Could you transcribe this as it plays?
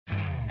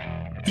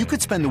You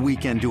could spend the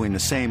weekend doing the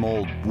same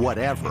old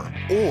whatever,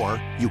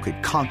 or you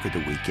could conquer the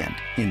weekend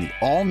in the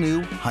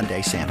all-new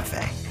Hyundai Santa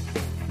Fe.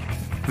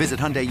 Visit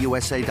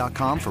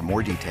HyundaiUSA.com for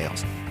more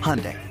details.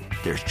 Hyundai,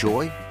 there's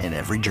joy in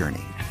every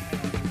journey.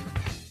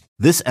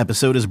 This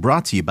episode is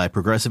brought to you by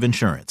Progressive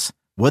Insurance.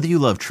 Whether you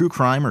love true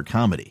crime or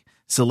comedy,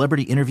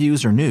 celebrity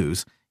interviews or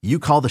news, you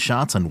call the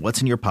shots on what's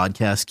in your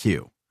podcast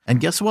queue. And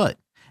guess what?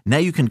 Now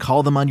you can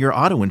call them on your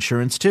auto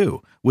insurance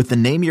too with the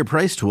Name Your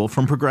Price tool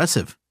from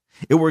Progressive.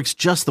 It works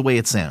just the way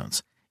it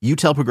sounds. You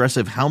tell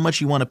Progressive how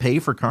much you want to pay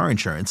for car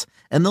insurance,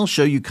 and they'll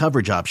show you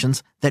coverage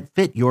options that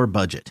fit your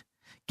budget.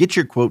 Get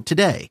your quote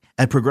today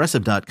at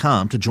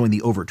Progressive.com to join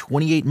the over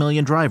 28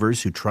 million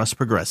drivers who trust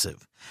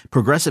Progressive.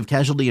 Progressive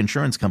Casualty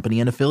Insurance Company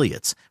and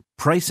Affiliates.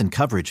 Price and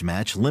coverage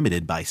match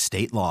limited by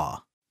state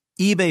law.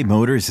 eBay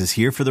Motors is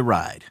here for the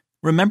ride.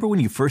 Remember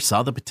when you first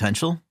saw the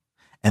potential?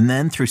 And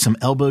then through some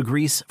elbow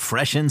grease,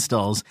 fresh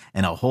installs,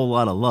 and a whole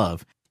lot of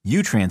love,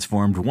 you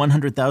transformed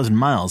 100,000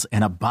 miles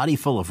and a body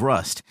full of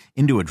rust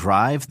into a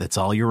drive that's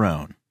all your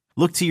own.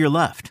 Look to your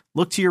left.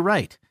 Look to your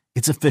right.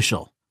 It's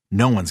official.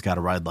 No one's got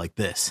a ride like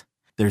this.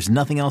 There's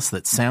nothing else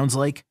that sounds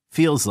like,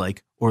 feels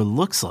like, or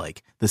looks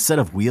like the set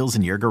of wheels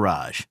in your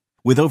garage.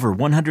 With over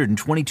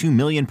 122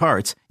 million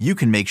parts, you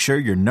can make sure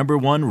your number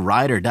one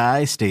ride or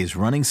die stays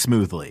running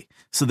smoothly.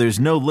 So there's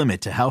no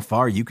limit to how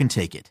far you can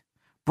take it.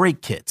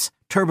 Brake kits,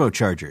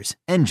 turbochargers,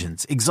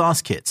 engines,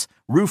 exhaust kits,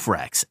 roof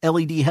racks,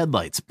 LED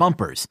headlights,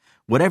 bumpers,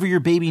 whatever your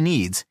baby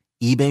needs,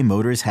 eBay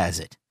Motors has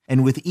it.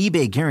 And with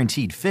eBay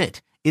Guaranteed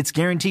Fit, it's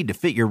guaranteed to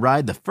fit your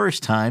ride the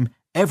first time,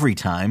 every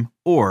time,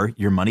 or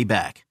your money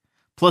back.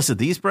 Plus at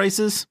these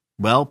prices,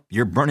 well,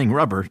 you're burning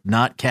rubber,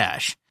 not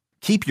cash.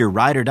 Keep your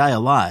ride or die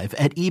alive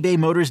at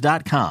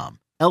ebaymotors.com.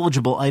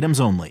 Eligible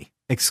items only.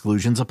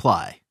 Exclusions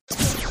apply.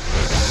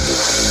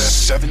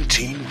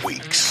 17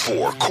 weeks,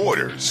 4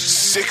 quarters,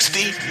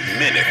 60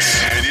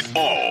 minutes, and it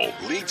all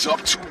leads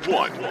up to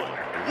one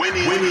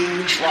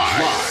winning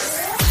drive.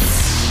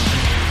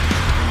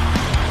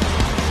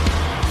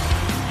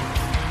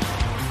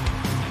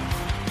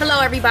 Hello,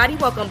 everybody.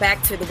 Welcome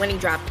back to the Winning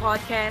Drive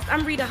podcast.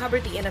 I'm Rita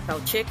Hubbard, the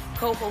NFL chick,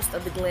 co-host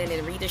of the Glenn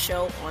and Rita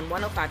Show on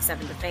 105.7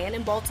 The Fan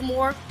in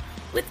Baltimore,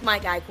 with my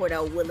guy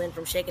Cordell Woodland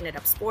from Shaking It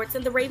Up Sports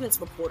and the Ravens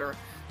reporter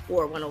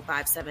for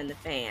 105.7 The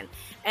Fan.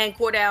 And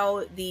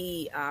Cordell,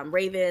 the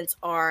Ravens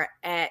are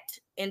at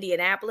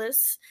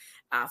Indianapolis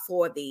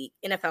for the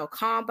NFL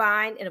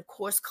Combine. And of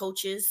course,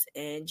 coaches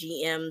and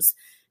GMs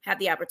have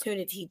the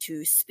opportunity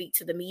to speak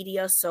to the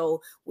media.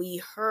 So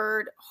we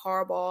heard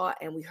Harbaugh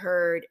and we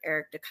heard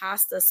Eric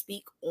DeCosta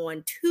speak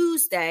on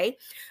Tuesday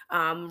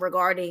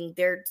regarding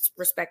their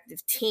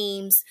respective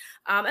teams.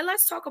 And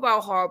let's talk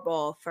about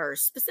Harbaugh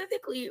first,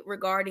 specifically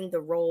regarding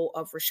the role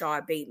of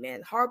Rashad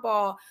Bateman.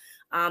 Harbaugh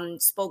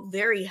spoke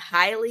very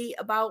highly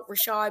about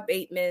Rashad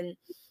Bateman,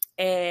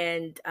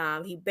 and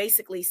he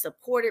basically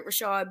supported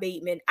Rashad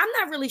Bateman. I'm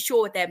not really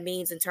sure what that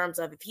means in terms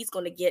of if he's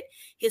going to get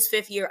his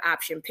fifth-year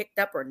option picked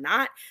up or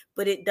not,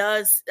 but it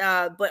does.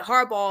 But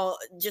Harbaugh,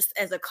 just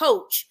as a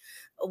coach,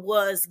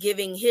 was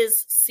giving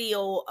his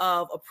seal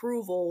of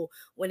approval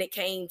when it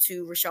came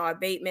to Rashad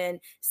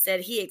Bateman,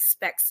 said he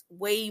expects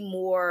way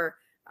more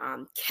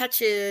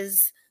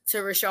catches to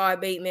Rashad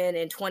Bateman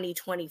in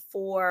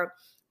 2024,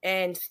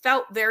 and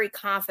felt very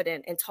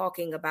confident in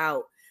talking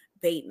about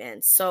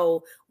Bateman.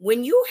 So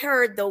when you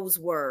heard those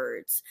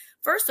words,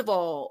 first of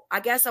all, I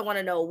guess I want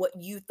to know what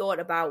you thought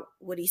about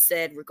what he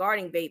said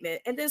regarding Bateman.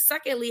 And then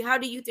secondly, how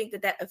do you think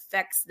that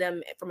affects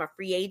them from a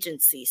free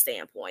agency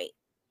standpoint?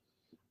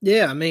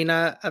 Yeah, I mean,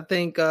 I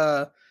think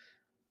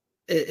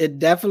it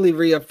definitely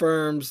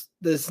reaffirms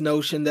this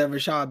notion that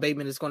Rashad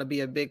Bateman is going to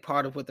be a big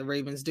part of what the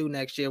Ravens do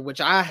next year,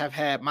 which I have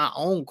had my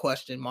own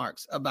question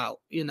marks about,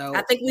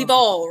 I think we've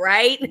all,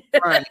 right?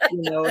 Right.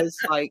 It's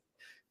like,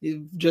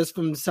 just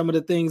from some of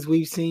the things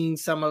we've seen,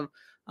 some of,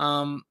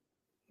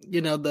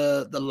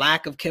 the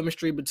lack of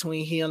chemistry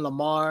between he and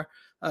Lamar,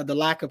 the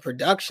lack of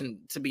production,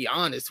 to be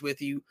honest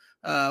with you,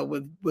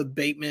 with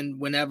Bateman.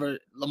 Whenever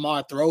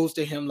Lamar throws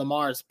to him,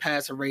 Lamar's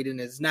passer rating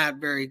is not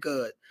very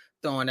good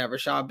throwing at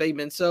Rashad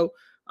Bateman. So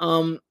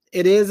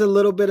it is a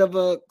little bit of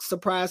a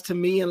surprise to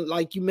me. And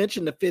like you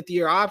mentioned, the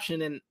fifth-year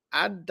option, and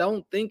I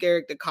don't think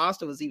Eric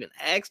DeCosta was even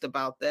asked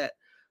about that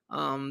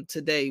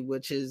today,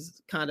 which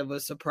is kind of a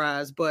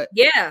surprise. But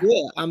yeah,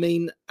 I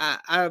mean,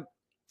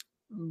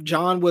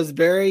 John was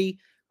very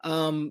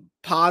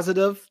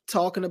positive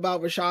talking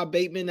about Rashad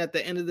Bateman at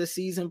the end of the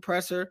season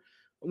presser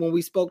when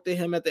we spoke to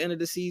him at the end of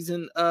the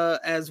season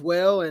as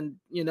well. And,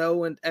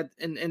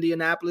 in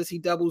Indianapolis, he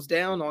doubles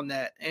down on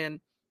that.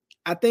 And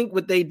I think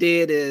what they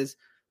did is,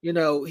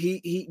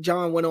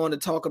 John went on to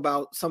talk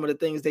about some of the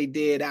things they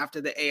did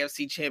after the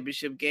AFC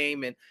Championship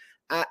game. And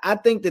I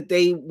think that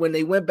when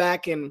they went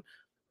back and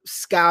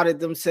scouted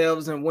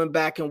themselves and went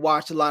back and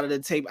watched a lot of the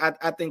tape,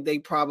 I think they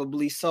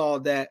probably saw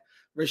that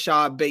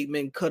Rashad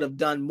Bateman could have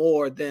done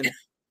more than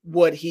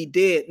what he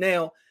did.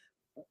 Now,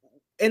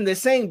 in the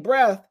same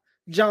breath,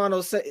 John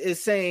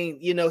is saying,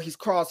 he's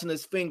crossing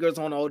his fingers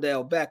on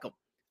Odell Beckham.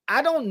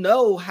 I don't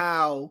know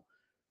how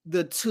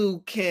the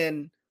two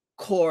can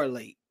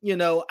correlate.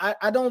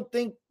 I don't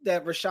think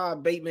that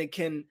Rashad Bateman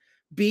can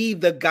be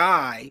the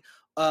guy.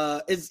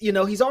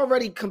 He's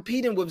already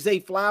competing with Zay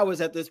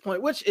Flowers at this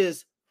point, which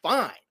is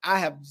fine. I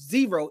have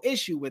zero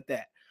issue with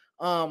that.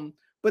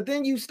 But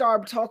then you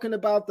start talking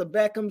about the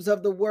Beckhams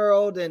of the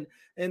world, and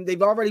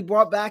they've already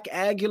brought back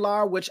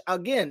Aguilar, which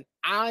again,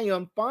 I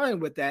am fine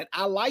with that.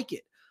 I like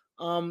it.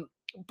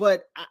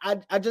 But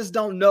I just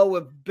don't know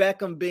if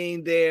Beckham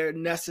being there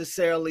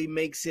necessarily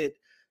makes it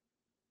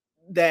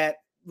that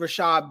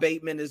Rashad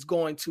Bateman is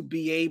going to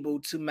be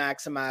able to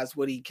maximize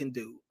what he can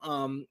do.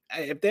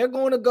 If they're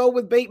going to go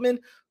with Bateman,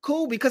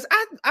 cool, because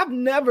I've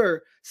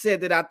never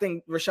said that I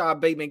think Rashad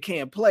Bateman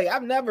can't play.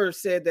 I've never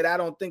said that I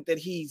don't think that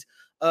he's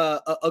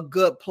a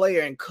good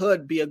player and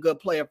could be a good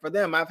player for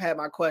them. I've had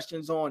my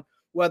questions on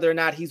whether or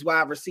not he's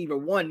wide receiver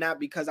one, not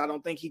because I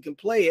don't think he can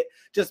play it,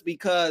 just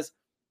because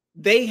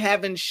they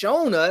haven't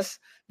shown us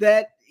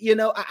that,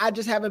 I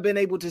just haven't been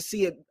able to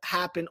see it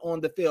happen on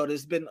the field.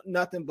 It's been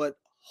nothing but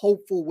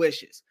hopeful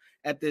wishes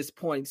at this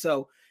point.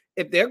 So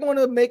if they're going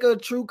to make a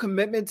true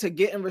commitment to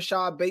getting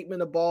Rashad Bateman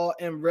the ball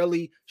and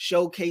really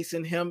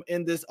showcasing him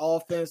in this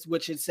offense,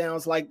 which it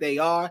sounds like they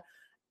are,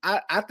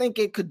 I think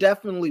it could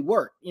definitely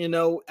work.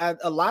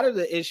 A lot of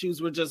the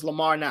issues were just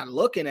Lamar not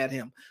looking at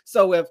him.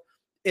 So if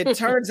it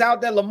turns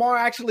out that Lamar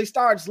actually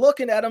starts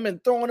looking at him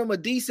and throwing him a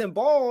decent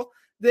ball,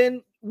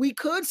 then we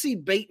could see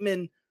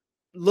Bateman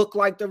look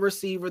like the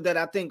receiver that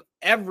I think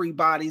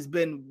everybody's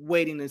been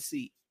waiting to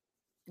see.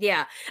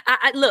 Yeah,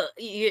 I look,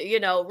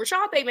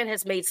 Rashad Bateman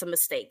has made some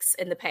mistakes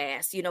in the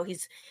past.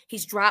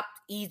 He's dropped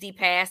easy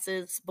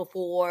passes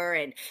before,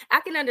 and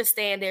I can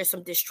understand there's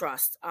some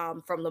distrust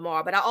from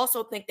Lamar, but I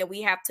also think that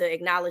we have to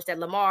acknowledge that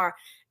Lamar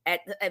at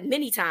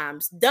many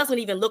times doesn't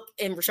even look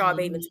in Rashad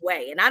Bateman's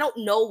way, and I don't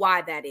know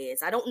why that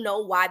is. I don't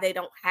know why they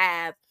don't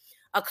have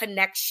a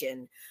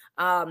connection.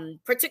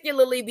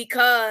 Particularly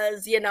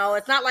because,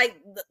 it's not like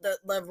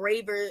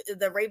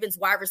the Ravens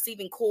wide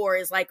receiving core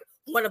is like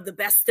one of the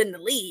best in the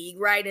league,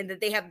 right? And that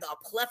they have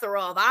a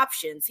plethora of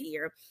options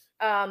here.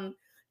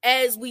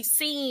 As we've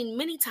seen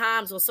many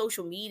times on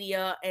social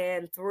media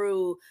and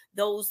through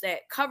those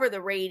that cover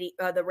the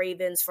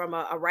Ravens from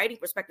a writing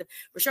perspective,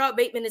 Rashad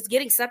Bateman is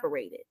getting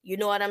separated. You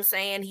know what I'm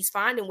saying? He's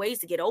finding ways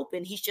to get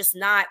open. He's just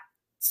not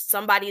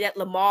somebody that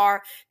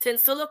Lamar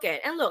tends to look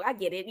at. And look, I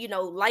get it.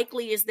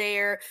 Likely is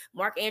there.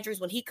 Mark Andrews,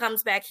 when he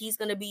comes back, he's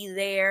going to be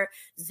there.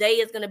 Zay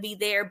is going to be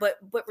there. But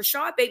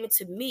Rashad Bateman,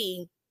 to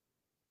me,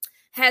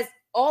 has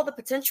all the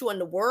potential in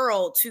the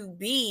world to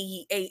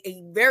be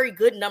a very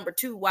good number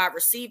 2 wide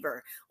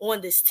receiver on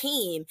this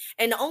team.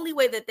 And the only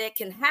way that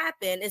can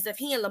happen is if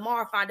he and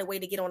Lamar find a way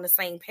to get on the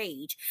same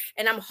page.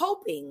 And I'm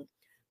hoping,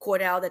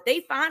 Cordell, that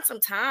they find some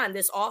time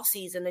this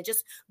offseason and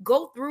just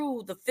go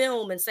through the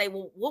film and say,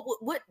 well,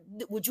 what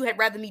would you have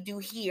rather me do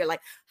here? Like,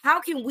 how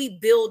can we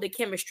build the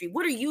chemistry?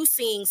 What are you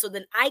seeing so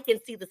then I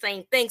can see the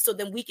same thing so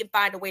then we can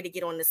find a way to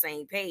get on the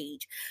same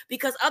page?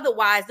 Because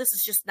otherwise, this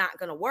is just not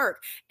going to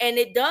work. And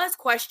it does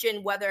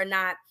question whether or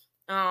not,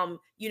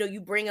 you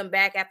bring them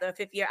back after a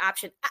 5th-year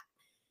option.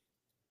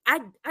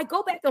 I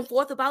go back and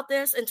forth about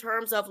this in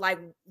terms of like,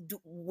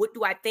 what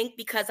do I think?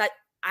 Because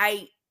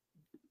I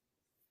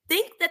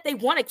think that they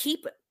want to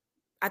keep it.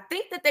 I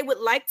think that they would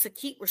like to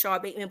keep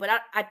Rashad Bateman, but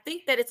I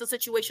think that it's a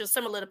situation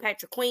similar to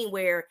Patrick Queen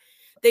where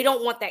they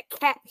don't want that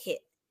cap hit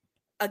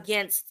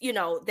against,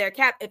 their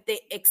cap if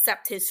they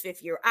accept his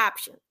 5th-year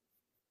option.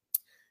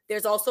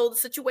 There's also the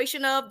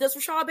situation of, does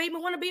Rashad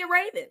Bateman want to be a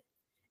Raven?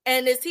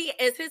 And is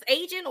his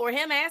agent or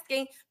him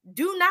asking,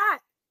 do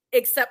not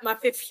accept my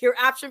 5th-year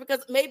option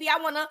because maybe I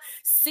want to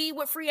see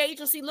what free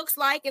agency looks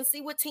like and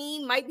see what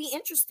team might be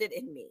interested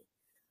in me.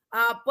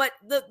 But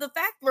the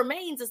fact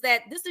remains is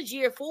that this is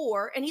year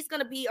 4 and he's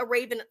going to be a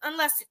Raven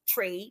unless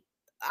trade,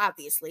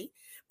 obviously,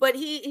 but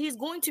he's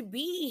going to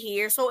be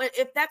here. So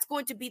if that's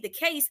going to be the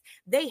case,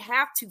 they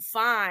have to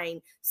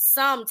find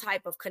some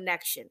type of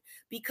connection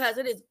because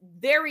it is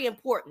very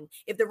important.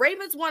 If the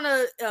Ravens want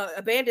to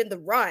abandon the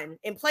run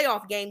in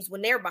playoff games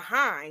when they're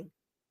behind,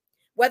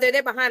 whether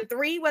they're behind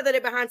 3, whether they're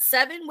behind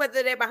 7,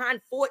 whether they're behind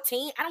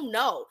 14, I don't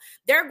know.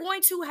 They're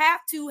going to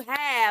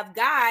have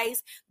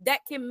guys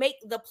that can make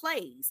the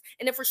plays.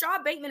 And if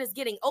Rashad Bateman is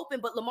getting open,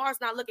 but Lamar's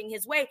not looking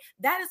his way,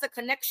 that is a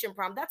connection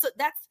problem.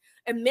 That's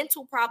a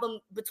mental problem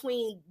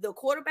between the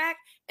quarterback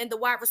and the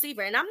wide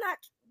receiver. And I'm not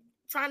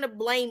trying to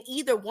blame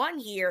either one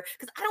here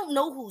because I don't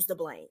know who's to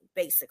blame,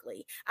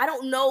 basically. I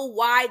don't know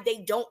why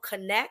they don't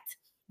connect.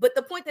 But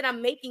the point that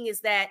I'm making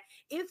is that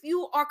if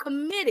you are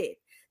committed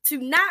to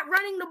not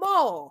running the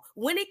ball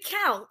when it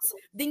counts,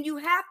 then you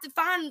have to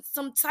find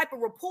some type of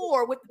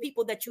rapport with the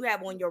people that you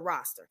have on your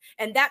roster.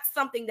 And that's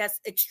something that's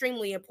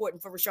extremely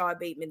important for Rashad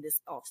Bateman this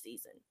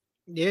offseason.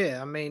 Yeah,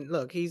 I mean,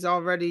 look, he's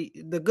already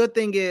 – the good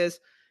thing is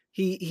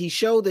he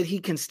showed that he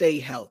can stay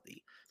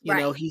healthy.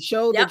 He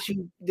showed that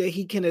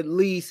he can at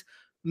least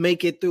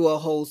make it through a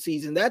whole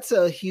season. That's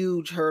a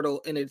huge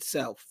hurdle in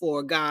itself for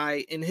a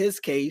guy, in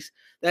his case,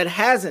 that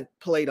hasn't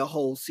played a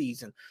whole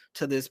season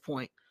to this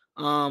point.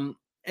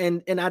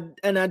 And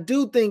I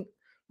do think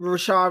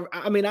Rashard,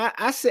 I mean,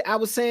 I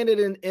was saying it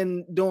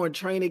in during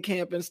training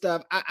camp and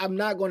stuff. I'm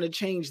not going to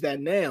change that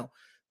now.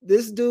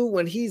 This dude,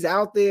 when he's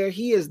out there,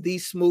 he is the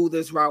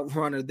smoothest route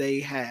runner they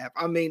have.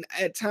 I mean,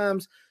 at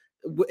times,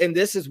 and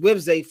this is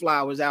with Zay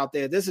Flowers out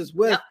there. This is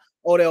with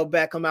Odell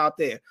Beckham out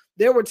there.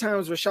 There were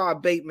times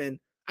Rashad Bateman,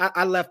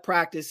 I left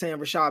practice saying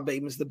Rashad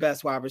Bateman's the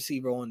best wide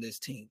receiver on this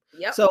team.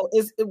 Yep. So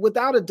it's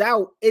without a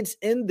doubt, it's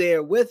in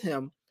there with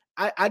him.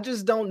 I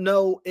just don't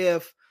know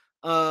if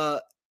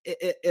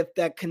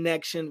that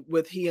connection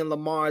with he and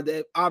Lamar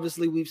that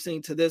obviously we've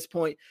seen to this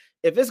point,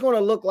 if it's going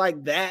to look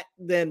like that,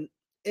 then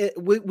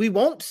we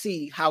won't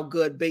see how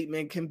good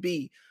Bateman can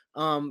be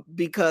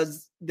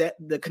because that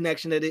the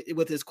connection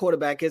with his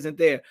quarterback isn't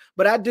there.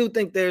 But I do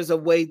think there's a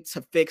way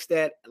to fix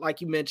that.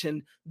 Like you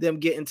mentioned, them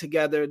getting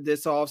together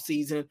this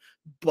offseason,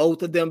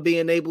 both of them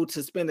being able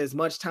to spend as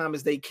much time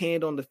as they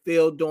can on the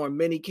field during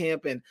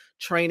minicamp and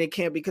training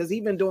camp, because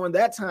even during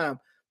that time,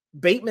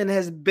 Bateman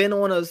has been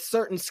on a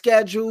certain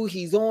schedule.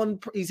 He's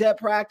at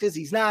practice.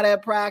 He's not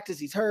at practice.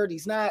 He's hurt.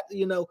 He's not,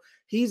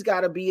 he's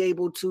got to be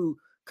able to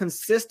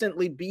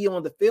consistently be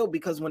on the field,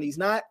 because when he's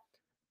not,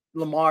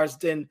 Lamar's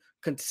then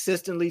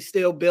consistently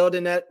still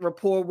building that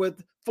rapport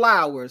with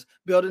Flowers,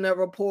 building that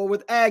rapport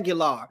with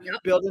Aguilar,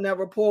 building that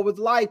rapport with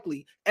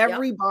Likely,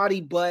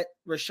 everybody but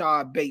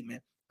Rashad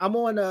Bateman. I'm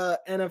on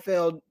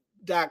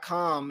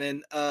NFL.com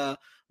and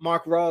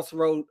Mark Ross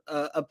wrote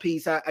a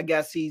piece. I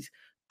guess he's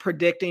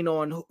predicting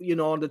on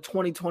the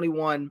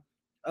 2021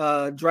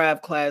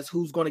 draft class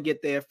who's going to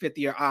get their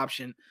fifth-year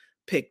option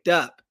picked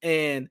up.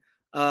 And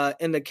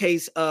in the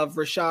case of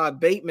Rashad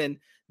Bateman,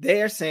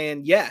 they're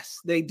saying yes,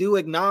 they do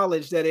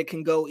acknowledge that it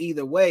can go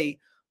either way,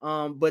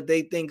 but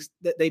they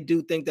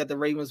do think that the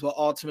Ravens will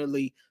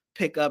ultimately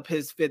pick up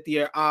his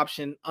fifth-year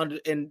option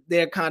and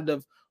they're kind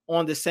of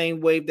on the same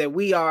wave that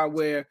we are,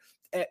 where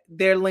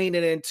they're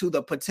leaning into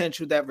the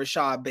potential that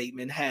Rashad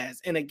Bateman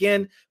has. And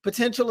again,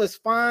 potential is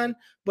fine,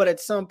 but at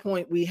some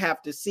point we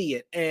have to see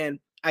it. And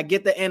I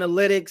get the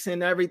analytics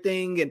and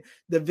everything and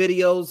the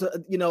videos,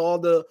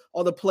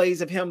 all the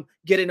plays of him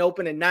getting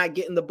open and not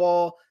getting the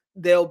ball,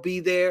 they'll be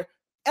there.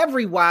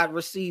 Every wide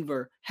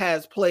receiver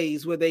has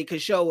plays where they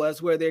could show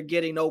us where they're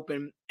getting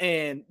open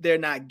and they're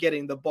not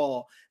getting the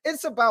ball.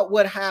 It's about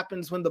what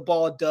happens when the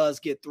ball does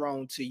get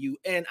thrown to you.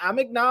 And I'm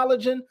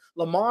acknowledging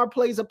Lamar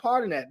plays a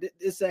part in that.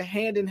 It's a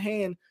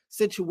hand-in-hand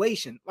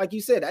situation. Like you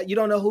said, you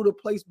don't know who to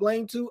place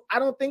blame to. I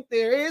don't think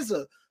there is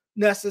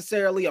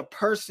necessarily a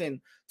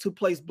person to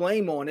place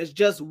blame on. It's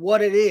just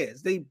what it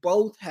is. They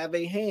both have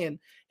a hand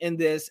in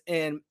this,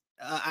 and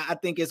I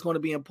think it's going to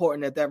be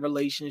important that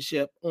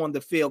relationship on the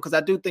field, because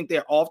I do think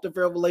their off the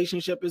field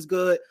relationship is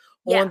good.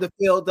 On the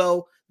field,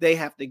 though, they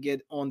have to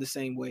get on the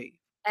same wave.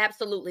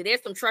 Absolutely.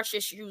 There's some trust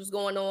issues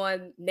going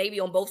on, maybe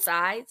on both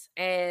sides,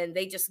 and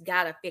they just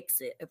got to fix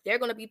it. If they're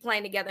going to be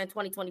playing together in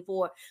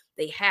 2024,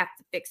 they have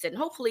to fix it. And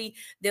hopefully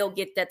they'll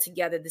get that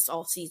together this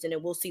offseason,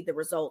 and we'll see the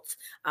results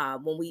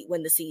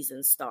when the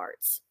season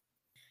starts.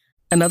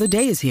 Another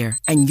day is here,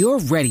 and you're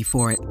ready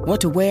for it.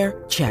 What to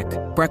wear? Check.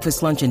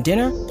 Breakfast, lunch, and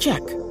dinner?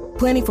 Check.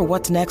 Planning for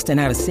what's next and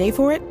how to save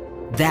for it?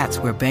 That's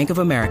where Bank of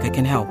America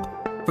can help.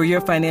 For your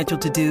financial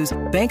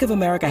to-dos, Bank of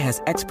America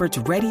has experts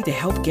ready to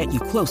help get you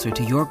closer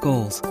to your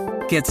goals.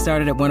 Get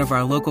started at one of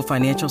our local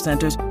financial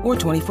centers or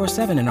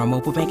 24/7 in our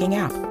mobile banking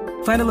app.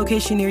 Find a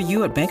location near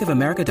you at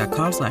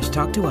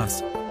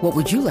bankofamerica.com/talktous. What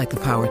would you like the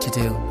power to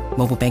do?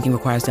 Mobile banking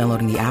requires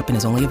downloading the app and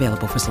is only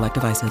available for select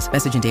devices.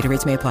 Message and data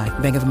rates may apply.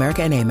 Bank of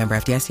America NA, member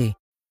FDIC.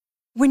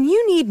 When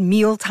you need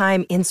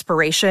mealtime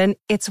inspiration,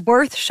 it's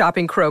worth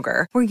shopping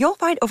Kroger, where you'll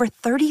find over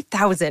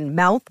 30,000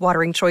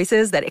 mouth-watering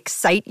choices that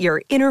excite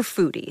your inner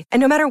foodie. And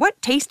no matter what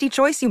tasty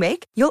choice you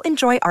make, you'll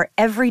enjoy our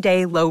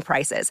everyday low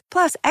prices,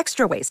 plus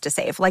extra ways to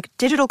save, like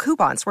digital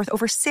coupons worth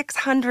over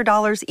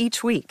 $600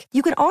 each week.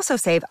 You can also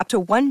save up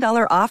to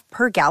 $1 off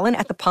per gallon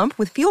at the pump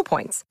with fuel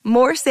points.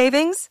 More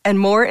savings and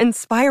more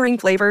inspiring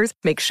flavors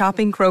make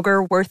shopping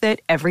Kroger worth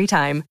it every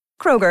time.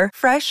 Kroger,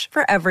 fresh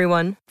for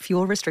everyone.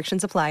 Fuel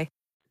restrictions apply.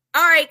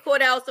 All right,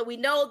 Cordell. So we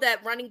know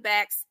that running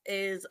backs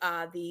is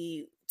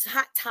the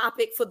hot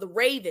topic for the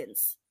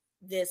Ravens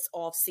this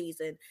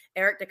offseason.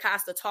 Eric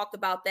DeCosta talked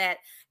about that.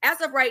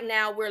 As of right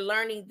now, we're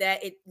learning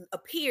that it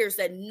appears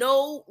that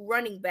no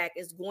running back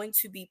is going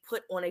to be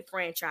put on a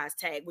franchise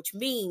tag, which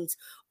means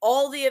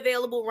all the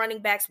available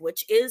running backs,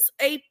 which is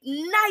a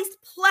nice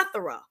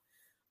plethora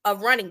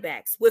of running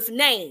backs with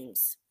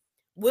names,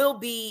 will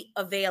be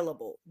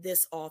available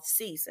this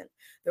offseason.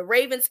 The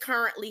Ravens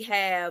currently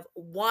have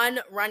one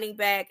running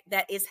back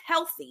that is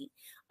healthy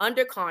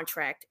under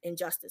contract in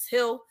Justice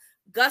Hill.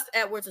 Gus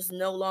Edwards is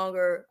no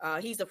longer,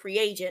 he's a free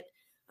agent.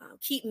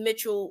 Keaton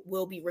Mitchell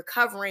will be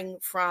recovering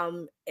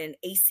from an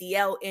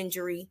ACL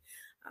injury.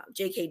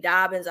 J.K.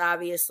 Dobbins,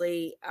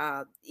 obviously,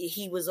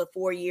 he was a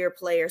 4-year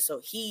player,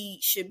 so he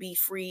should be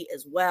free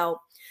as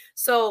well.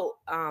 So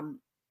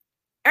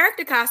Eric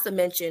DeCosta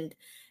mentioned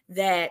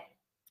that,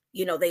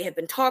 they have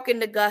been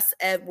talking to Gus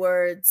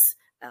Edwards.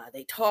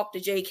 They talk to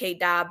J.K.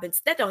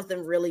 Dobbins. That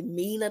doesn't really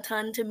mean a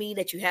ton to me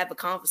that you have a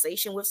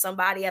conversation with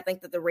somebody. I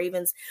think that the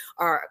Ravens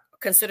are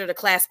considered a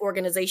class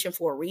organization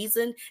for a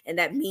reason, and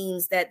that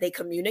means that they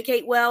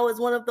communicate well is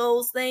one of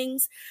those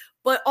things.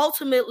 But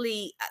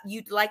ultimately,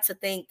 you'd like to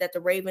think that the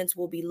Ravens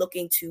will be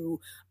looking to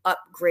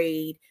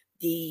upgrade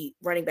the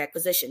running back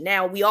position.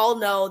 Now, we all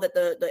know that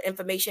the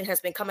information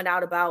has been coming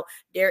out about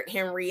Derrick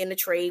Henry in the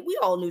trade. We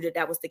all knew that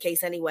that was the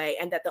case anyway,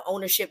 and that the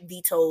ownership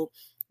vetoed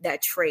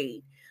that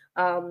trade.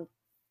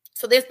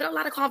 So there's been a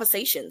lot of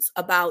conversations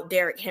about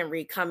Derrick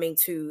Henry coming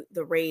to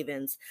the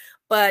Ravens.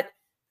 But,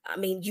 I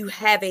mean, you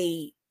have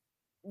a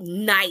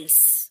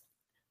nice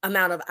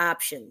amount of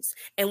options.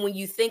 And when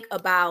you think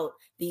about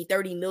the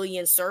 $30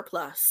 million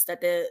surplus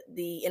that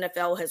the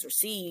NFL has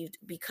received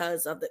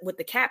because of with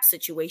the cap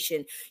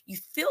situation, you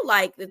feel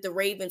like that the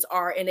Ravens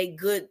are in a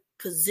good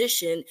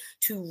position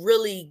to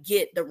really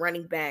get the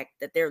running back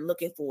that they're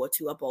looking for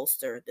to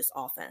bolster this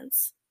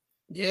offense.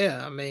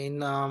 Yeah, I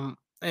mean,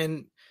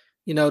 and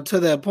to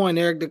that point,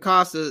 Eric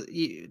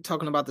DeCosta,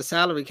 talking about the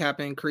salary cap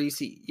increase,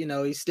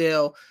 he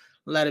still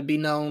let it be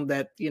known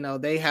that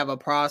they have a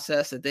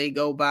process that they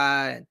go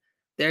by, and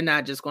they're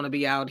not just going to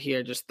be out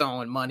here just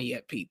throwing money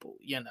at people.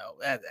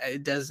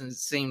 It doesn't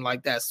seem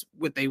like that's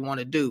what they want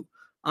to do.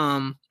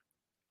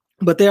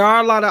 But there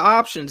are a lot of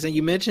options, and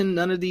you mentioned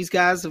none of these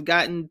guys have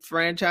gotten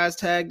franchise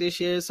tag this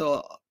year,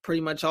 so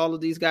pretty much all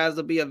of these guys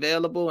will be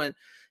available. And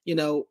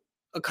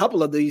a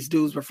couple of these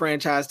dudes were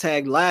franchise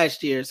tagged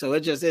last year, so it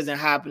just isn't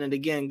happening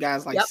again.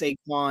 Guys like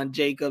Saquon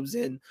Jacobs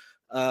and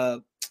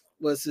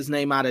what's his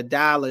name out of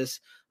Dallas,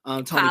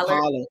 Tony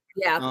Pollard.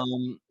 Yeah.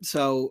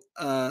 So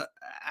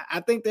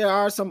I think there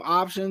are some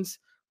options.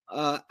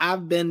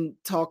 I've been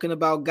talking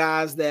about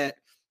guys that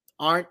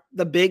aren't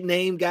the big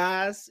name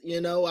guys.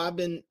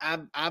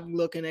 I'm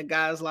looking at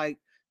guys like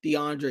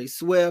DeAndre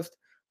Swift,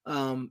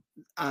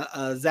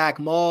 Zach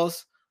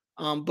Moss,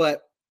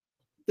 but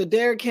the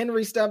Derrick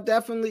Henry stuff,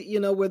 definitely,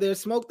 where there's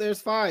smoke,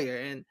 there's fire.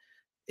 And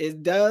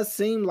it does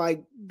seem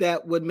like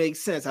that would make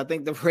sense. I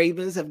think the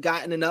Ravens have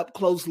gotten an up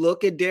close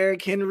look at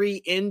Derrick Henry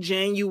in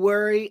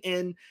January,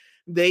 and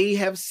they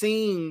have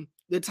seen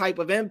the type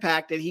of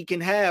impact that he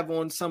can have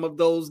on some of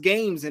those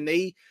games. And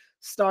they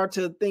start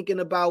to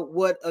thinking about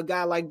what a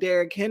guy like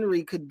Derrick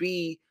Henry could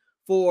be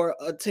for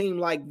a team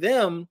like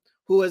them,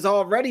 who is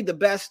already the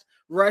best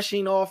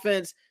rushing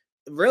offense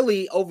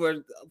really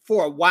over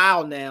for a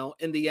while now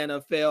in the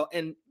NFL.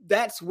 And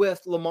that's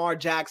with Lamar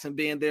Jackson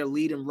being their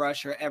leading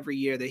rusher every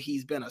year that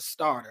he's been a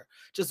starter.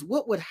 Just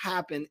what would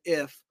happen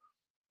if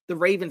the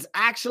Ravens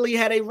actually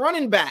had a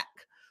running back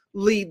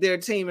lead their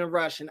team in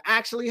rushing,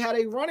 actually had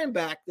a running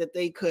back that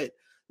they could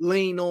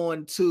lean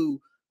on to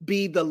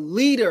be the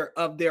leader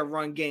of their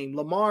run game?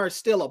 Lamar is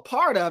still a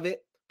part of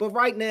it, but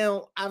right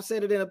now, I've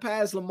said it in the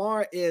past,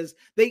 Lamar is,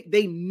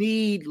 they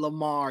need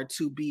Lamar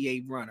to be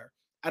a runner.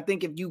 I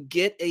think if you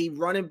get a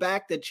running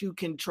back that you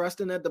can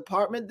trust in that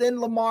department, then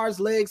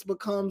Lamar's legs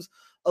becomes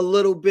a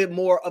little bit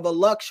more of a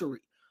luxury.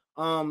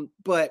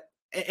 But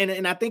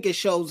I think it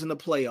shows in the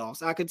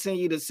playoffs. I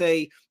continue to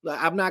say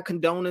I'm not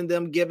condoning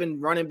them giving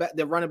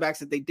the running backs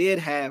that they did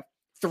have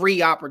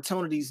 3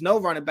 opportunities. No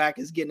running back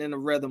is getting in a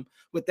rhythm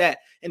with that.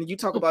 And you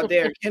talk about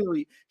Derrick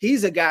Henry,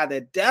 he's a guy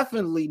that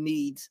definitely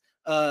needs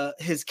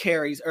his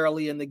carries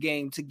early in the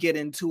game to get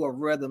into a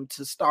rhythm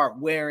to start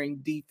wearing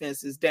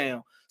defenses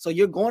down. So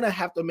you're going to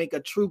have to make a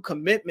true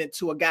commitment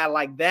to a guy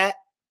like that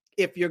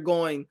if you're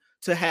going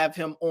to have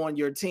him on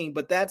your team.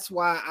 But that's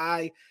why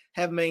I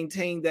have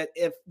maintained that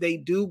if they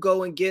do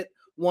go and get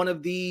one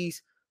of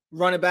these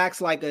running backs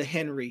like a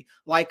Henry,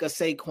 like a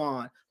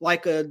Saquon,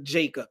 like a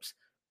Jacobs,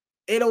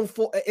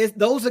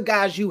 those are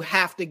guys you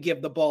have to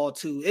give the ball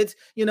to.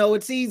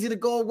 It's easy to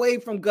go away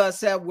from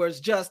Gus Edwards,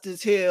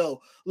 Justice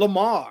Hill,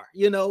 Lamar,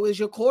 is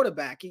your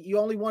quarterback. You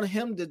only want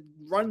him to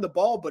run the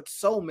ball, but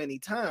so many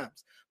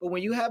times. But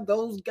when you have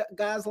those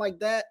guys like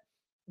that,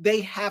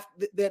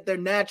 they're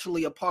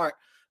naturally a part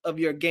of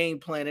your game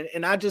plan.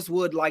 And I just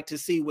would like to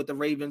see what the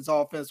Ravens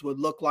offense would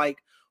look like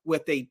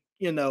with a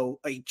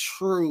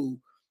true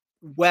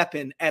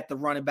weapon at the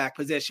running back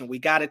position. We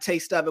got a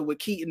taste of it with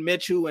Keaton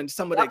Mitchell and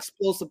some of the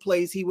explosive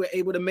plays he was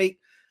able to make.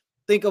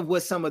 Think of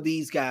what some of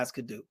these guys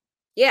could do.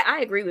 Yeah,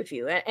 I agree with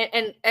you.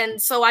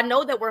 And so I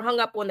know that we're hung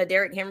up on the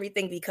Derrick Henry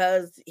thing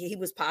because he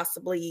was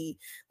possibly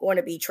going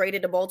to be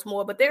traded to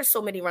Baltimore, but there's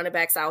so many running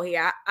backs out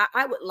here.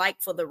 I would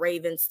like for the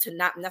Ravens to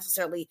not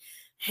necessarily,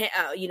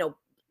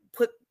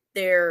 put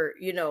their,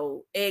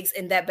 eggs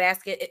in that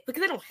basket,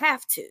 because they don't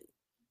have to.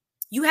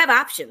 You have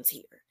options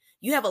here.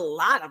 You have a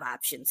lot of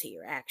options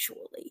here,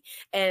 actually.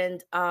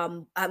 And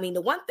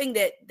the one thing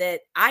that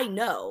I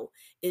know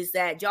is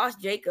that Josh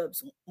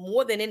Jacobs,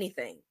 more than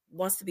anything,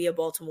 wants to be a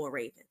Baltimore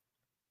Raven.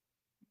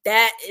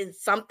 That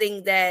is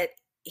something that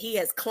he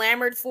has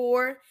clamored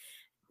for.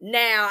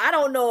 Now, I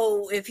don't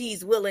know if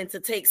he's willing to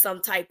take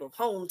some type of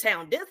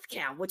hometown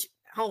discount, which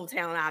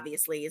hometown,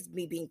 obviously, is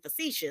me being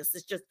facetious.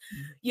 It's just,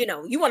 you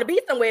want to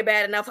be somewhere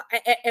bad enough.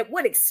 At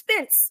what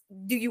expense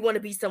do you want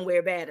to be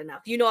somewhere bad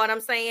enough? You know what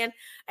I'm saying?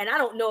 And I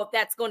don't know if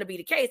that's going to be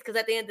the case, because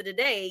at the end of the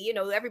day,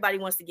 everybody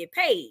wants to get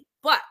paid.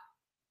 But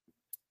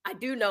I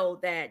do know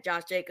that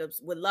Josh Jacobs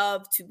would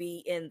love to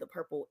be in the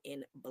purple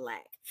and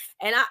black.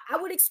 And I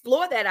would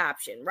explore that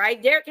option,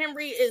 right? Derrick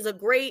Henry is a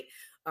great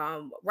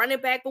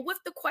running back, but with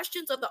the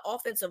questions of the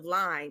offensive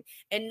line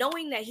and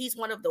knowing that he's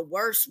one of the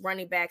worst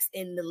running backs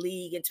in the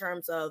league in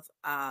terms of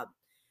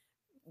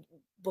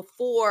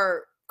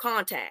before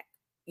contact,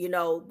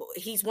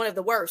 he's one of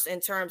the worst in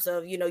terms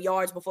of,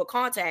 yards before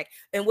contact.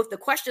 And with the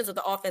questions of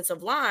the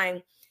offensive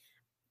line,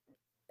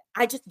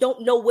 I just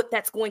don't know what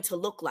that's going to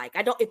look like.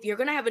 If you're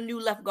going to have a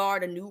new left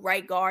guard, a new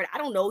right guard, I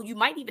don't know. You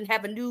might even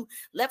have a new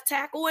left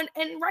tackle and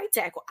right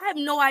tackle. I have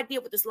no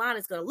idea what this line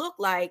is going to look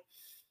like.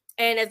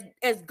 And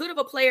as good of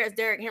a player as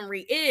Derrick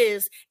Henry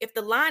is, if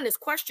the line is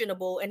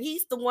questionable, and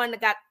he's the one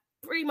that got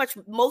pretty much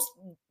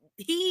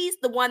he's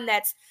the one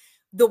that's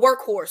the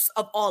workhorse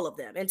of all of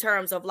them in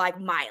terms of like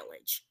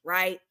mileage,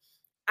 right?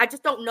 I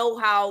just don't know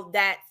how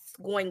that's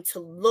going to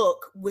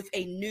look with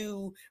a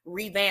new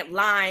revamped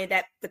line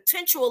that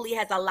potentially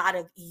has a lot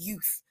of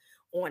youth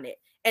on it,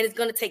 and it's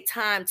going to take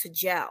time to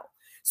gel.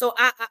 So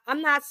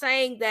I'm not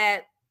saying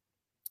that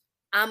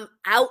I'm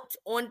out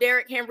on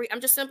Derrick Henry.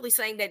 I'm just simply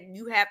saying that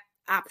you have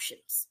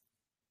options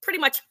pretty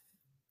much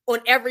on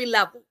every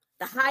level.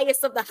 The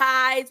highest of the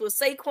highs with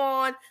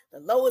Saquon, the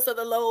lowest of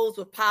the lows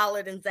with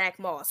Pollard and Zach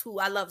Moss, who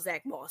I love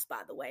Zach Moss,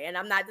 by the way. And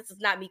this is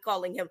not me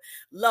calling him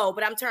low,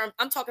 but I'm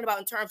talking about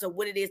in terms of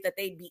what it is that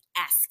they'd be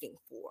asking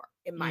for,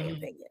 in my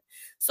opinion.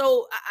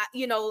 So,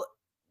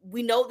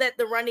 we know that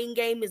the running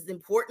game is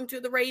important to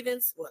the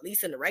Ravens, or at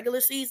least in the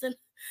regular season.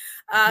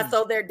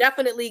 So they're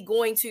definitely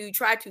going to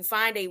try to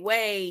find a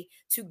way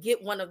to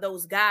get one of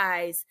those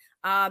guys.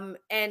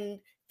 And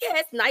yeah,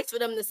 it's nice for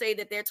them to say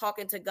that they're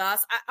talking to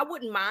Gus. I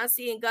wouldn't mind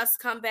seeing Gus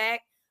come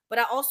back, but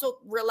I also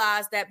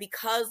realize that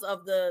because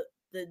of the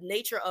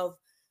nature of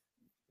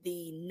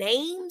the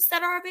names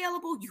that are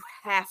available, you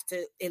have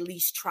to at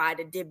least try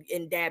to dib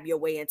and dab your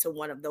way into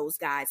one of those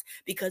guys,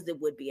 because it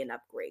would be an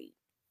upgrade.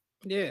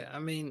 Yeah, I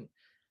mean,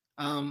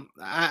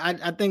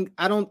 I think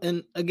I don't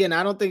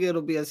think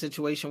it'll be a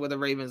situation where the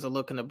Ravens are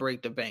looking to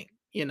break the bank,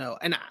 and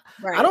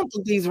I don't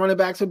think these running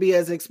backs will be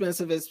as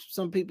expensive as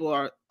some people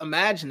are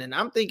imagining.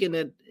 I'm thinking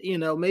that,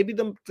 maybe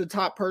the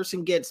top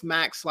person gets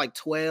max like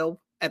 12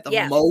 at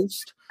the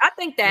most. I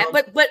think that,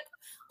 but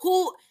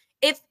who,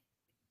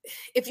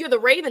 if you're the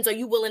Ravens, are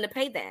you willing to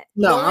pay that?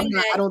 No, I'm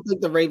not. I don't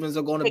think the Ravens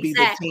are going to be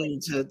the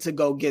team to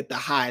go get the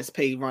highest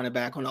paid running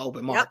back on the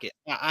open market.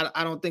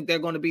 I don't think they're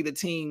going to be the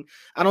team.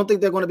 I don't think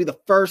they're going to be the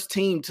first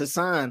team to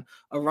sign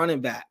a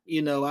running back.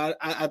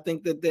 I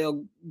think that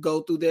they'll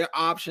go through their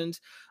options.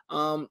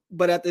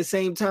 But at the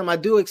same time, I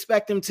do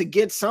expect them to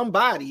get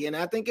somebody, and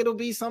I think it'll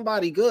be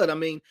somebody good. I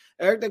mean,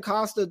 Eric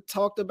DaCosta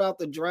talked about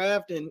the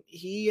draft, and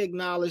he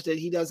acknowledged that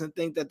he doesn't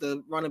think that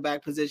the running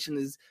back position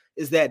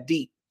is that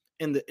deep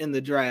in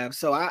the draft.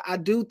 So I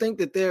do think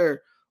that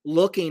they're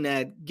looking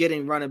at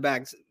getting running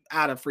backs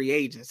out of free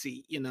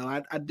agency.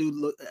 I do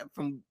look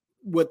from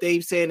what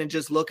they've said, and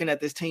just looking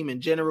at this team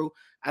in general,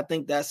 I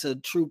think that's a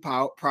true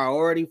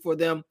priority for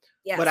them.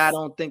 Yes. But I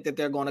don't think that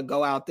they're going to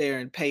go out there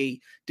and pay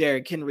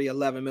Derrick Henry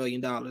 $11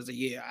 million a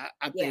year.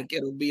 I think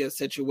it'll be a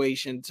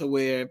situation to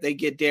where if they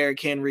get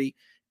Derrick Henry,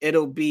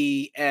 it'll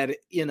be at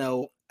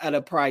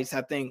a price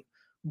I think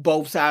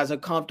both sides are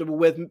comfortable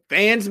with.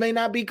 Fans may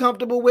not be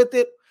comfortable with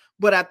it,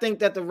 but I think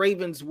that the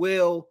Ravens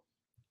will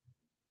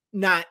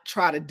not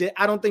try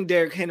to. I don't think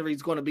Derrick Henry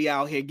is going to be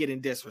out here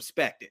getting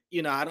disrespected.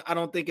 I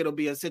don't think it'll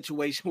be a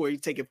situation where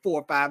he's taking $4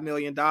 or $5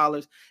 million.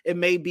 It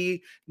may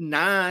be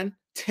 9,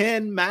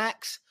 10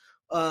 max.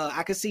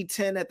 I could see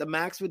 10 at the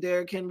max for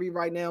Derrick Henry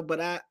right now,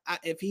 but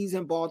if he's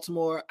in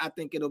Baltimore, I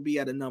think it'll be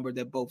at a number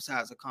that both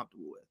sides are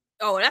comfortable with.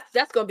 Oh,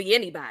 that's going to be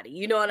anybody.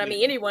 You know what I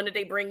mean? Anyone that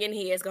they bring in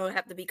here is going to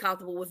have to be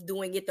comfortable with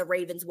doing it the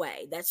Ravens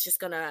way. That's just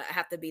going to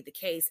have to be the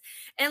case.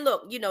 And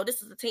look,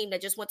 this is a team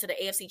that just went to the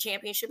AFC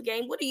Championship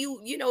game. What do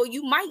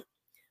you might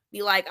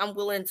be like, I'm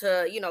willing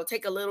to,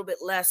 take a little bit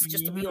less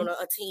just to be on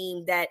a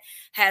team that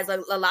has a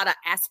lot of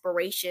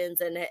aspirations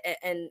and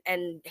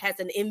has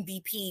an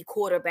MVP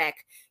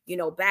quarterback,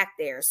 back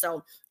there.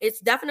 So it's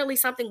definitely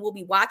something we'll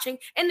be watching,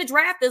 and the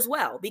draft as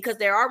well, because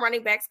there are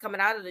running backs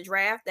coming out of the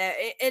draft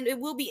and it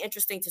will be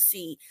interesting to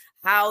see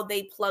how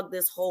they plug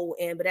this hole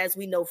in. But as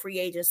we know, free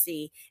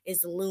agency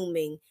is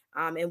looming,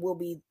 and will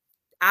be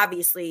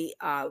obviously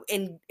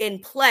in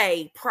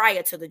play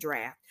prior to the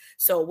draft.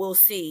 So we'll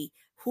see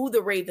who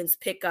the Ravens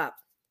pick up,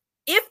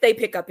 if they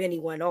pick up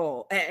anyone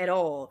at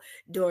all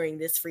during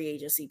this free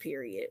agency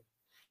period.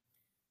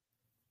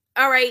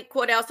 All right,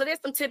 Cordell. So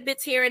there's some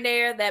tidbits here and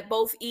there that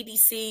both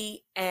EDC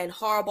and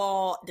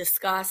Harbaugh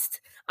discussed.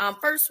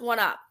 First one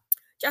up,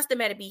 Justin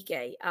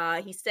Madubuike.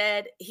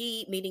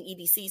 Meaning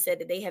EDC, said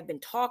that they have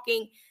been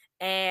talking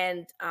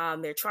and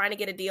they're trying to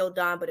get a deal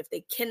done. But if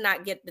they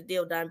cannot get the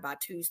deal done by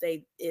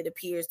Tuesday, it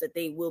appears that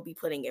they will be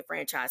putting a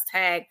franchise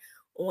tag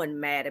on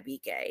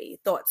Madubuike.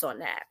 Thoughts on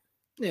that?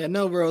 Yeah,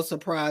 no real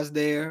surprise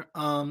there.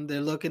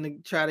 They're looking to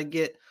try to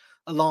get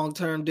a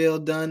long-term deal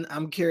done.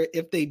 I'm curious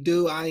if they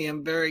do. I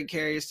am very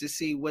curious to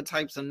see what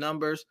types of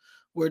numbers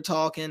we're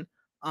talking.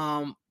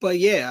 But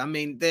yeah, I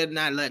mean, they're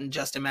not letting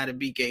Justin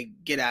Madubuike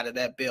get out of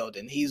that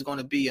building. He's going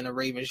to be in a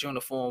Ravens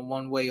uniform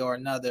one way or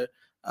another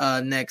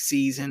next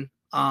season.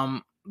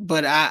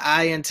 But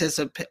I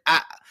anticipate.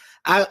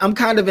 I'm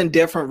kind of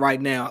indifferent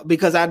right now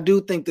because I do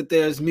think that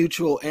there's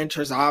mutual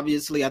interest.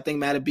 Obviously, I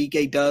think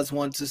Madubuike does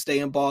want to stay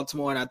in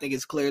Baltimore, and I think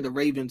it's clear the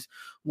Ravens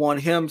want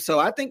him. So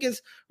I think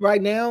it's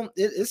right now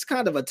it's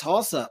kind of a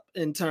toss-up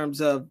in terms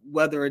of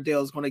whether a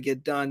deal is going to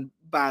get done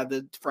by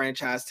the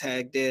franchise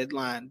tag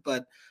deadline.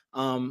 But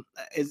like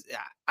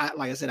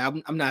I said,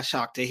 I'm not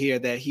shocked to hear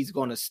that he's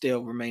going to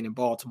still remain in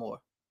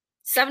Baltimore.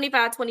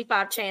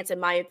 75-25 chance, in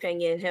my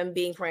opinion, him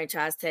being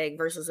franchise tag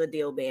versus a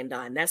deal being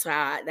done. That's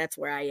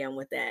where I am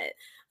with that.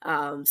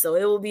 So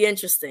it will be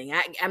interesting.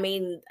 I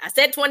mean, I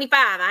said 25.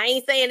 I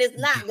ain't saying it's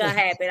not gonna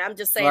happen. I'm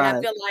just saying right.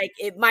 I feel like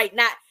it might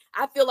not.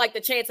 I feel like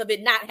the chance of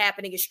it not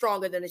happening is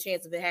stronger than the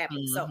chance of it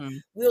happening. Mm-hmm. So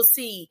we'll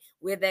see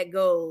where that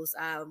goes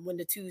when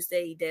the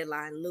Tuesday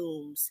deadline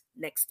looms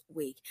next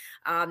week.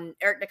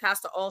 Eric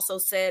DeCosta also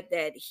said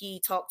that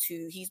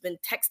he's been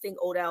texting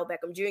Odell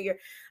Beckham Jr.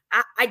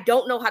 I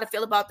don't know how to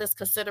feel about this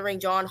considering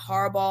John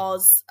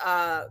Harbaugh's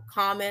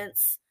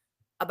comments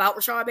about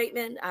Rashad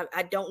Bateman.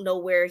 I don't know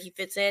where he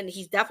fits in.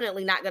 He's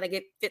definitely not going to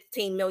get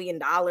 $15 million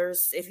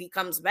if he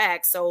comes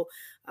back. So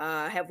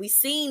have we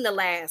seen the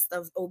last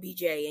of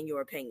OBJ in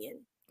your opinion?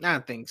 I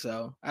think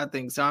so.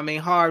 I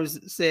mean, Harbs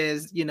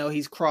says,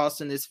 he's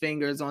crossing his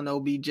fingers on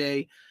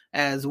OBJ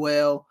as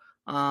well.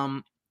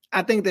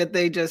 I think that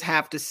they just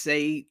have to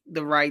say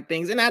the right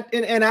things. And I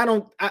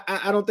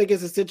don't think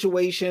it's a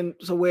situation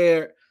to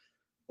where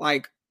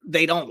like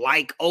they don't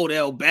like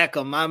Odell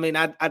Beckham. I mean,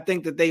 I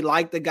think that they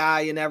like the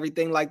guy and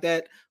everything like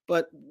that,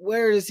 but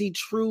where does he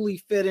truly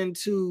fit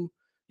into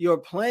your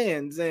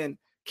plans? And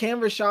can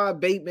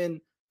Rashad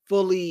Bateman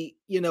fully,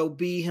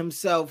 be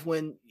himself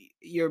when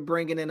you're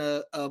bringing in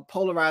a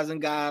polarizing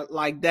guy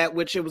like that,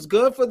 which it was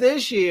good for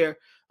this year,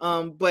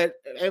 but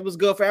it was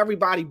good for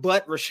everybody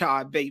but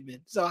Rashad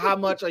Bateman. So how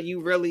much are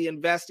you really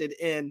invested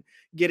in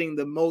getting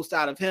the most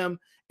out of him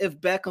if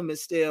Beckham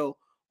is still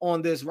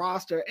on this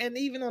roster? And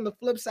even on the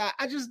flip side,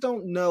 I just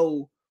don't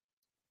know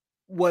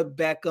what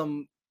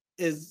Beckham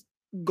is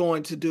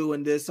going to do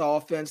in this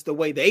offense, the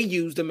way they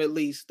used him at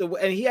least.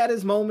 And he had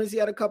his moments. He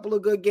had a couple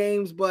of good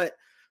games, but,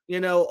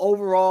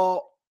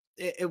 overall,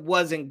 it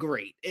wasn't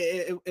great.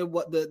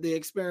 The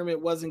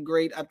experiment wasn't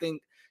great. I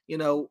think,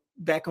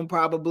 Beckham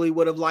probably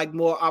would have liked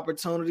more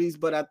opportunities,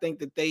 but I think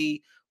that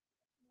they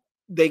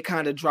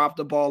kind of dropped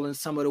the ball in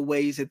some of the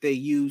ways that they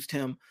used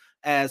him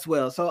as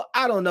well. So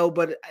I don't know,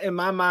 but in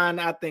my mind,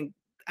 I think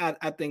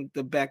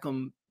the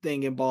Beckham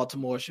thing in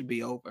Baltimore should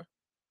be over.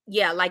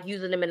 Yeah, like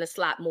using them in the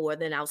slot more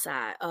than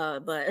outside.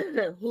 But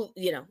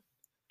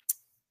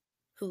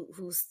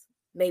who's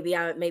maybe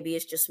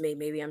it's just me.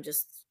 Maybe I'm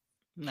just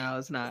no,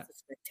 it's not a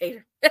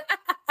spectator.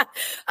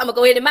 I'm gonna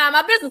go ahead and mind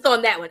my business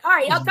on that one. All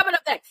right, y'all coming up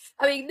next.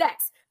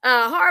 Next,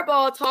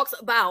 Harbaugh talks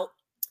about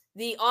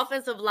the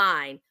offensive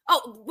line.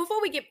 Oh,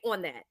 before we get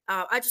on that,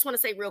 I just want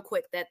to say real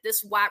quick that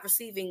this wide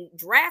receiving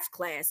draft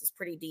class is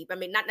pretty deep. I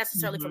mean, not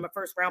necessarily from a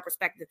first round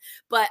perspective,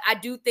 but I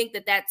do think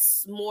that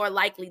that's more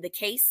likely the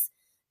case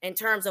in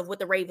terms of what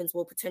the Ravens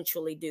will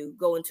potentially do,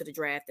 go into the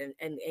draft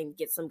and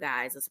get some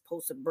guys as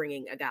opposed to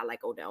bringing a guy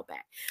like Odell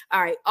back.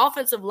 All right,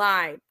 offensive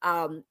line.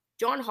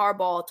 John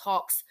Harbaugh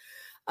talks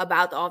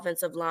about the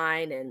offensive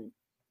line and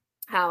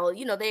how,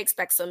 they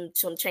expect some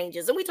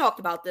changes. And we talked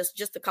about this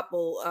just a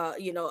couple,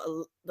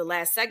 the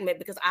last segment,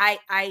 because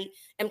I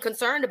am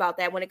concerned about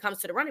that when it comes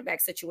to the running back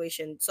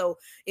situation. So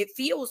it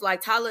feels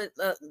like Tyler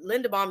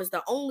Linderbaum is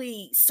the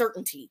only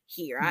certainty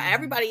here.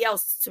 Everybody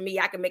else, to me,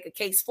 I can make a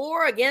case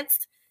for,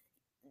 against,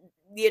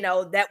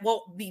 that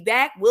won't be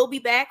back, will be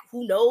back.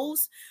 Who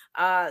knows?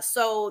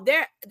 So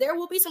there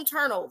will be some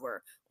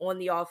turnover on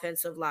the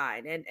offensive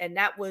line. And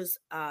that was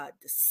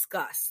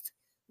discussed.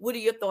 What are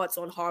your thoughts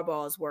on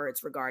Harbaugh's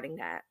words regarding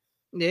that?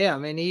 Yeah, I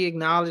mean, he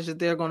acknowledged that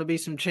there are going to be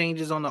some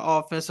changes on the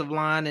offensive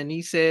line, and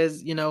he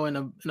says, in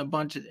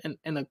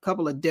a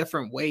couple of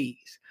different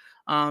ways.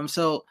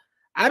 So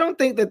I don't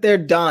think that they're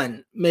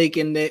done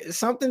making it.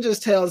 Something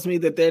just tells me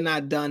that they're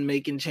not done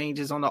making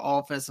changes on the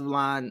offensive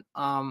line.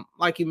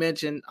 Like you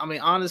mentioned, I mean,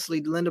 honestly,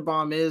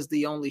 Linderbaum is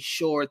the only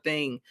sure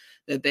thing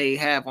that they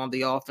have on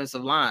the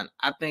offensive line.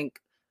 I think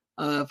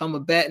if I'm a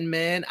betting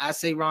man, I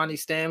say Ronnie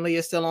Stanley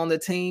is still on the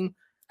team.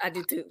 I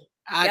do too.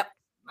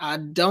 I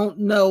don't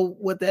know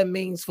what that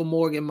means for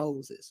Morgan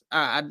Moses.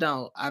 I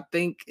don't. I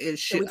think it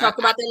should. So we talked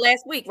about that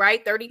last week,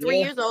 right? 33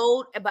 years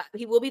old, but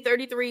he will be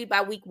 33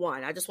 by week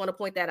 1. I just want to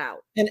point that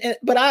out.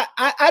 But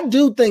I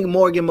do think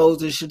Morgan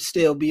Moses should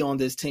still be on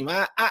this team.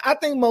 I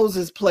think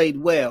Moses played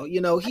well.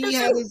 He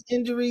had his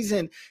injuries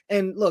and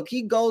look,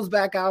 he goes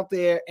back out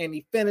there and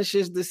he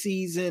finishes the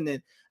season.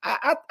 And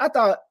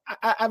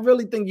I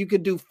really think you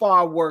could do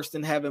far worse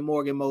than having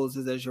Morgan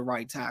Moses as your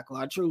right tackle.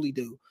 I truly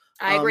do.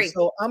 I agree.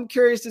 So I'm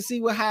curious to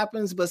see what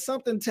happens, but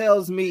something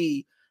tells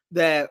me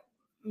that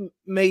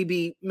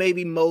maybe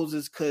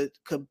Moses could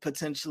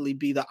potentially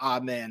be the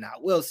odd man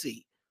out. We'll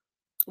see.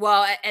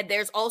 Well, and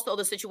there's also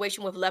the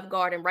situation with left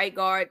guard and right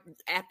guard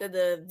after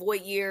the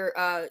void year,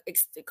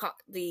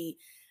 the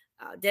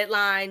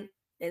deadline,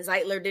 and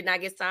Zeitler did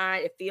not get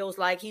signed. It feels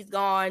like he's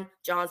gone.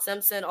 John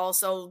Simpson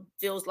also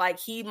feels like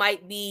he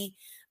might be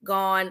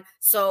gone.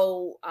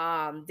 So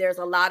there's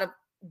a lot of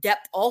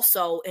depth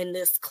also in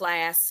this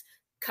class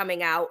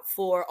coming out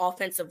for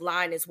offensive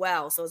line as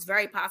well. So it's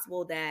very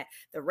possible that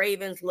the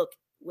Ravens look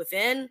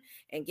within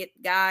and get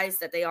guys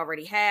that they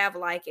already have,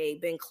 like a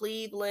Ben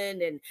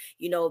Cleveland. And,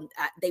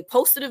 they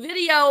posted a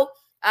video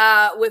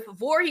with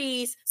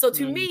Voorhees. So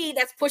to me,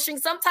 that's pushing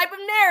some type of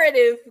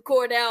narrative,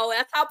 Cordell.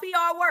 That's how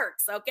PR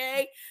works.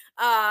 Okay.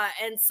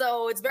 And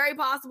so it's very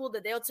possible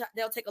that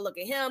they'll take a look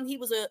at him. He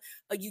was a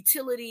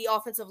utility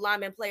offensive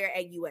lineman player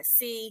at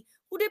USC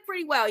who did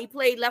pretty well. He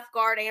played left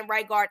guard and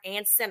right guard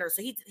and center.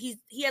 So he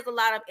has a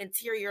lot of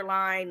interior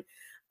line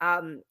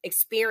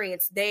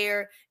experience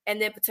there, and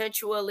then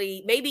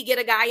potentially maybe get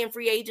a guy in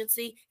free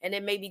agency and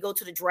then maybe go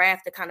to the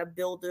draft to kind of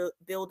build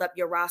up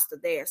your roster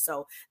there.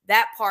 So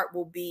that part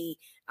will be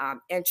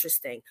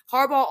interesting.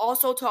 Harbaugh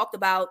also talked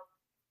about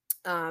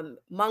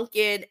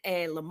Monken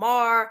and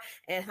Lamar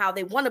and how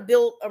they want to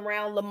build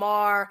around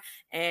Lamar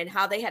and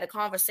how they had a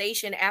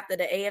conversation after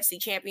the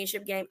AFC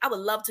Championship game. I would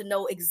love to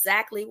know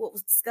exactly what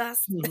was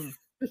discussed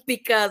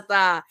because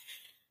I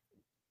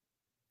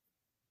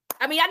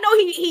know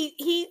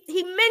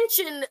he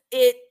mentioned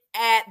it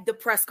at the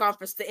press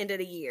conference at the end of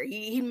the year.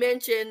 He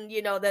mentioned,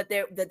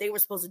 that they were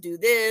supposed to do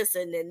this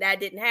and then that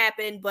didn't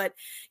happen. But,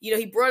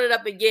 he brought it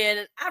up again.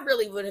 And I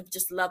really would have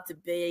just loved to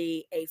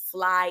be a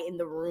fly in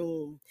the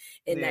room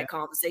in that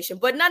conversation.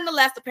 But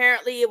nonetheless,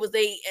 apparently it was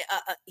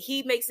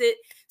he makes it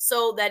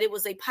so that it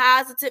was a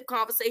positive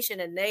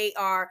conversation and they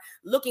are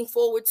looking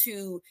forward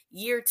to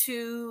year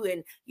 2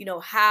 and,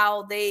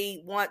 how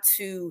they want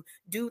to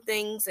do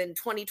things in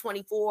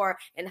 2024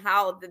 and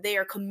how they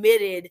are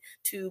committed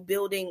to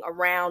building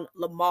around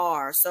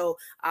Lamar. So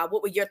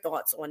what were your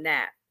thoughts on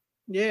that?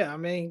 Yeah,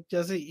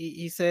 just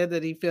he said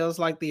that he feels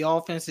like the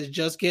offense is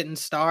just getting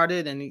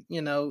started, and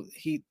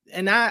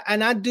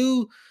I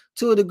do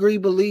to a degree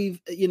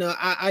believe,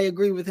 I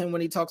agree with him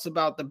when he talks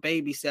about the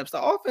baby steps.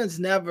 The offense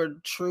never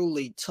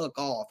truly took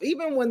off.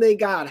 Even when they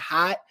got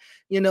hot,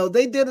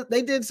 they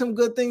did some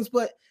good things,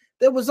 but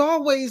there was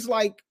always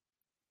like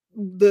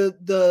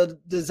the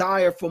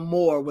desire for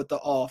more with the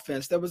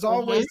offense. There was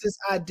always this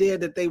idea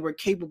that they were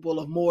capable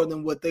of more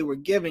than what they were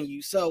giving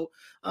you. So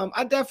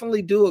I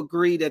definitely do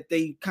agree that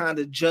they kind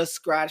of just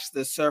scratched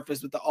the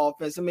surface with the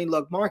offense.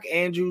 Look, Mark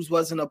Andrews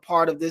wasn't a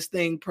part of this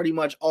thing pretty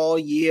much all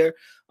year.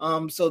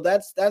 So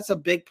that's a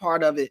big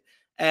part of it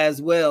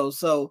as well.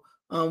 So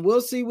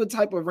we'll see what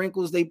type of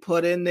wrinkles they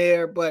put in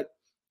there, but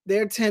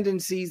their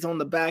tendencies on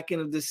the back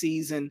end of the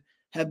season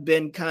have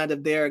been kind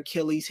of their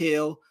Achilles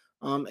heel.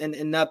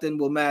 And nothing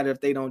will matter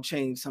if they don't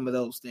change some of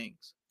those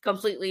things.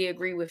 Completely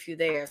agree with you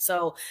there.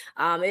 So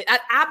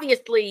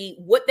obviously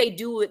what they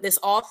do with this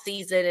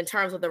offseason in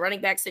terms of the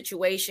running back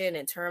situation,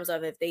 in terms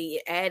of if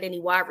they add any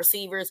wide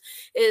receivers,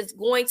 is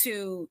going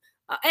to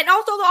and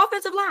also the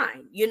offensive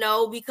line,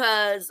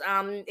 because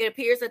it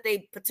appears that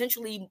they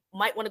potentially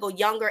might want to go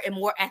younger and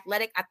more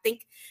athletic. I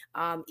think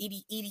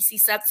EDC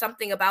said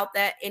something about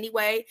that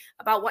anyway,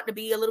 about wanting to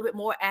be a little bit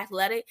more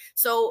athletic.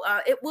 So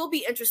it will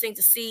be interesting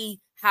to see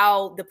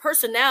how the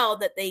personnel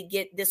that they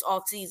get this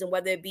offseason,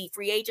 whether it be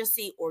free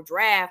agency or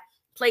draft,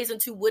 plays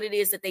into what it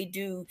is that they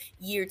do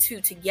year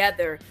 2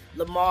 together,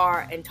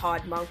 Lamar and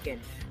Todd Monken.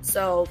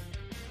 So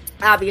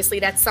obviously,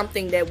 that's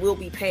something that we'll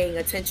be paying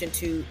attention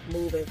to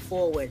moving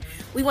forward.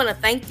 We want to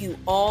thank you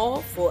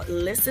all for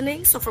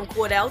listening. So from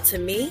Cordell to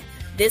me,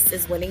 this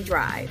is Winning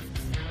Drive.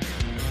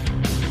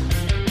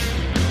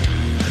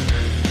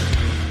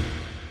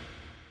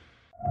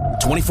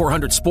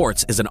 .2400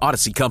 Sports is an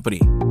Odyssey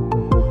company.